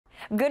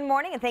Good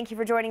morning and thank you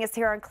for joining us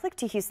here on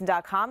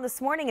click2houston.com. This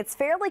morning it's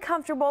fairly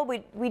comfortable.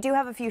 We do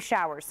have a few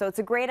showers, so it's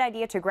a great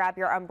idea to grab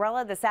your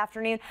umbrella this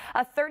afternoon.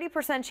 A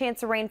 30%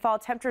 chance of rainfall.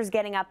 Temperatures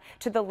getting up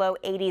to the low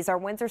 80s. Our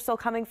winds are still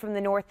coming from the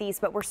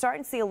northeast, but we're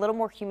starting to see a little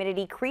more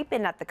humidity creep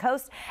in at the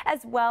coast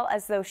as well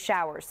as those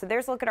showers. So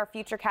there's a look at our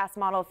Futurecast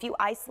model. A few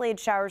isolated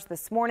showers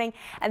this morning,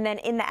 and then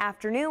in the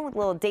afternoon, a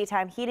little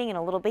daytime heating and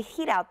a little bit of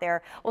heat out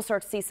there. We'll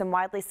start to see some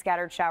widely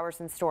scattered showers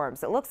and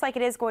storms. It looks like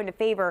it is going to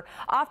favor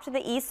off to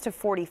the east to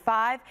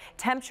 45.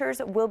 Temperatures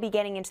will be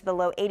getting into the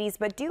low 80s,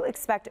 but do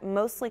expect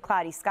mostly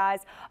cloudy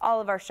skies. All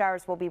of our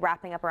showers will be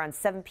wrapping up around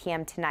 7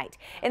 p.m. tonight.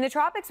 In the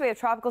tropics, we have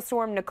Tropical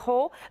Storm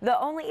Nicole.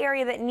 The only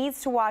area that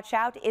needs to watch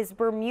out is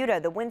Bermuda.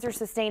 The winds are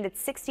sustained at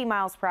 60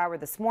 miles per hour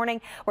this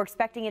morning. We're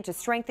expecting it to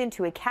strengthen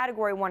to a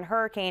Category 1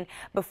 hurricane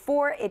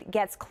before it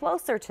gets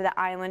closer to the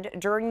island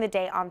during the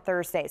day on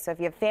Thursday. So if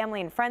you have family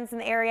and friends in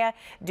the area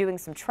doing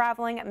some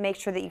traveling, make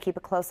sure that you keep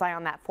a close eye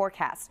on that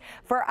forecast.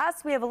 For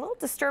us, we have a little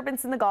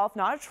disturbance in the Gulf,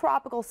 not a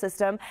tropical system,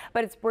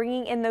 but it's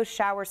bringing in those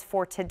showers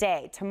for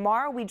today.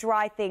 Tomorrow we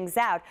dry things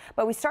out,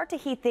 but we start to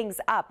heat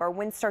things up. Our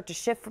winds start to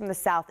shift from the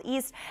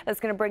southeast. That's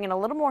going to bring in a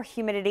little more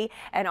humidity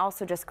and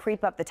also just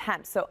creep up the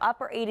temps. So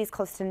upper 80s,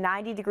 close to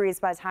 90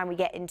 degrees by the time we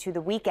get into the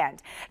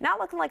weekend. Not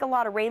looking like a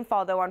lot of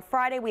rainfall though. On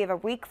Friday we have a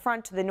weak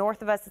front to the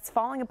north of us. It's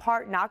falling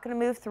apart, not going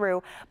to move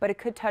through, but it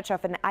could touch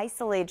off an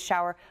isolated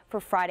shower for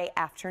Friday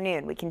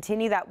afternoon. We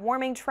continue that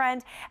warming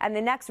trend, and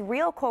the next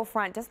real cold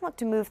front doesn't look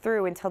to move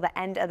through until the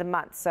end of the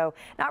month. So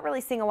not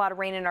really seeing a lot of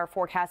rain in our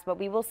forecast, but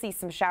we will see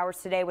some showers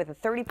today with a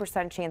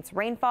 30% chance of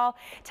rainfall.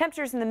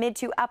 Temperatures in the mid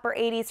to upper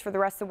 80s for the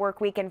rest of the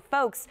work week. And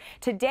folks,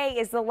 today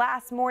is the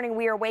last morning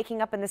we are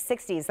waking up in the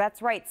 60s.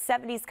 That's right,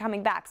 70s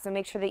coming back. So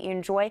make sure that you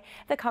enjoy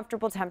the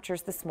comfortable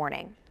temperatures this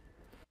morning.